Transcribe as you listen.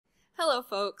Hello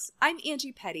folks, I'm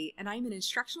Angie Petty and I'm an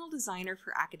instructional designer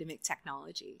for academic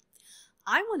technology.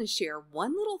 I want to share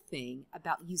one little thing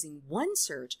about using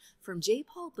OneSearch from J.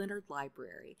 Paul Leonard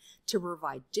Library to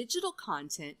provide digital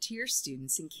content to your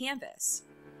students in Canvas.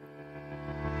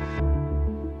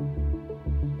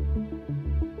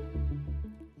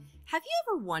 Have you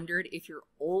ever wondered if your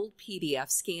old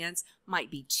PDF scans might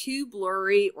be too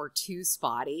blurry or too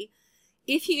spotty?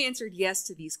 If you answered yes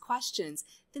to these questions,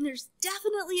 then there's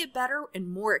definitely a better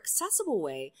and more accessible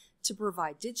way to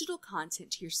provide digital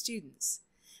content to your students.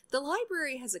 The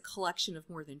library has a collection of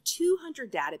more than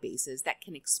 200 databases that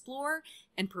can explore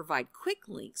and provide quick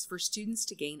links for students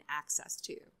to gain access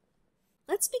to.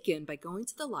 Let's begin by going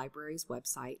to the library's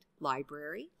website,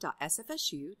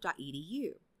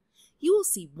 library.sfsu.edu. You will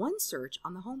see OneSearch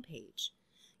on the home page.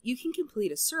 You can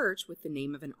complete a search with the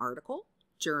name of an article,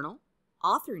 journal,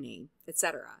 author name,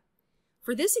 etc.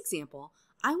 For this example,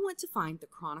 I want to find the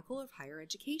Chronicle of Higher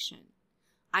Education.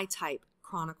 I type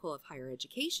Chronicle of Higher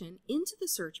Education into the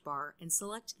search bar and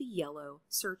select the yellow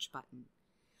search button.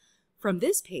 From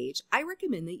this page, I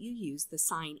recommend that you use the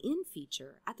Sign In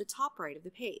feature at the top right of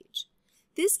the page.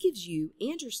 This gives you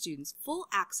and your students full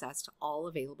access to all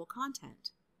available content.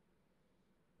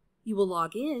 You will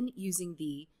log in using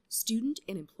the Student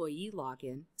and Employee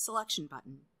Login selection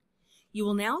button. You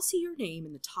will now see your name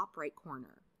in the top right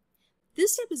corner.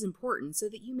 This step is important so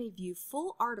that you may view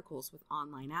full articles with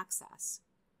online access.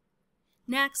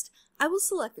 Next, I will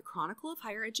select the Chronicle of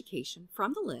Higher Education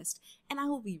from the list, and I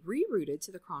will be rerouted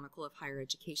to the Chronicle of Higher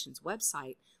Education's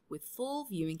website with full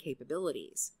viewing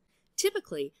capabilities.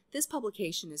 Typically, this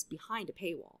publication is behind a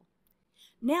paywall.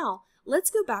 Now, let's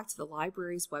go back to the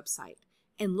library's website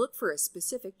and look for a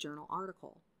specific journal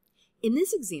article. In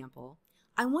this example,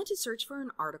 I want to search for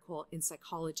an article in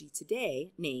Psychology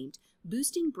Today named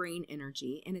Boosting Brain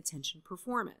Energy and Attention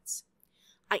Performance.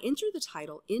 I enter the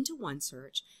title into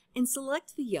OneSearch and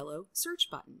select the yellow search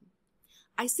button.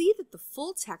 I see that the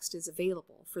full text is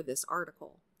available for this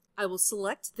article. I will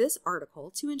select this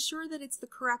article to ensure that it's the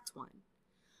correct one.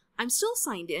 I'm still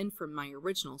signed in from my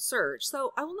original search,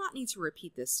 so I will not need to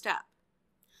repeat this step.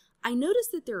 I notice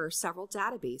that there are several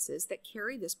databases that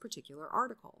carry this particular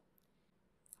article.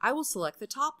 I will select the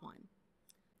top one.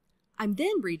 I'm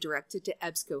then redirected to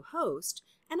EBSCOhost,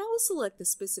 and I will select the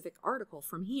specific article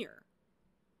from here.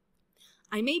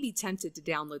 I may be tempted to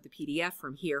download the PDF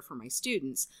from here for my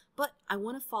students, but I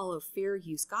want to follow fair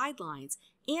use guidelines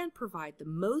and provide the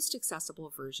most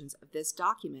accessible versions of this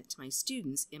document to my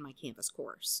students in my Canvas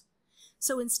course.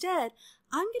 So instead,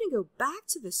 I'm going to go back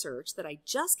to the search that I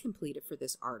just completed for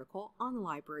this article on the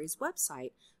library's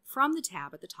website from the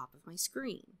tab at the top of my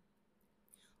screen.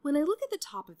 When I look at the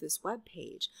top of this web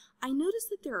page, I notice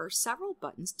that there are several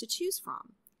buttons to choose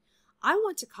from. I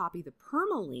want to copy the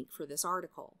permalink for this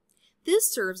article.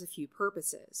 This serves a few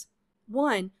purposes.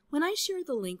 One, when I share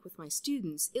the link with my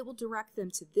students, it will direct them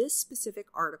to this specific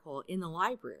article in the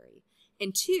library.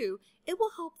 And two, it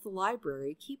will help the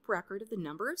library keep record of the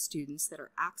number of students that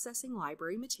are accessing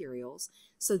library materials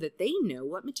so that they know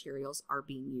what materials are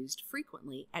being used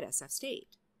frequently at SF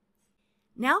State.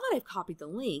 Now that I've copied the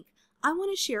link, I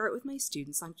want to share it with my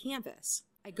students on Canvas.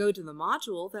 I go to the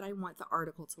module that I want the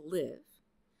article to live.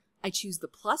 I choose the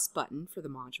plus button for the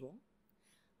module.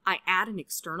 I add an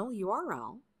external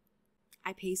URL.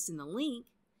 I paste in the link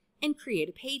and create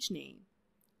a page name.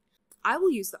 I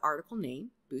will use the article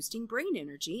name, Boosting Brain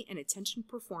Energy and Attention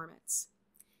Performance.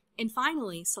 And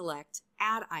finally, select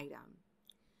Add Item.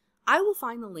 I will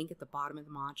find the link at the bottom of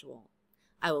the module.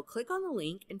 I will click on the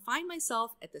link and find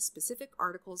myself at the specific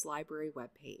article's library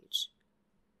webpage.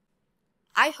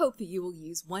 I hope that you will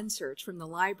use OneSearch from the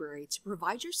library to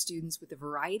provide your students with a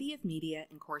variety of media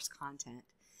and course content.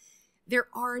 There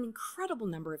are an incredible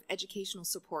number of educational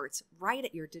supports right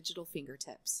at your digital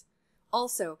fingertips.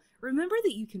 Also, remember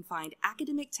that you can find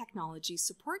academic technology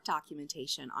support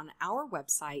documentation on our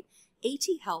website,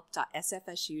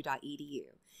 athelp.sfsu.edu.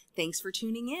 Thanks for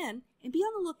tuning in, and be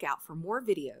on the lookout for more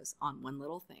videos on One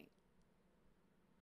Little Thing.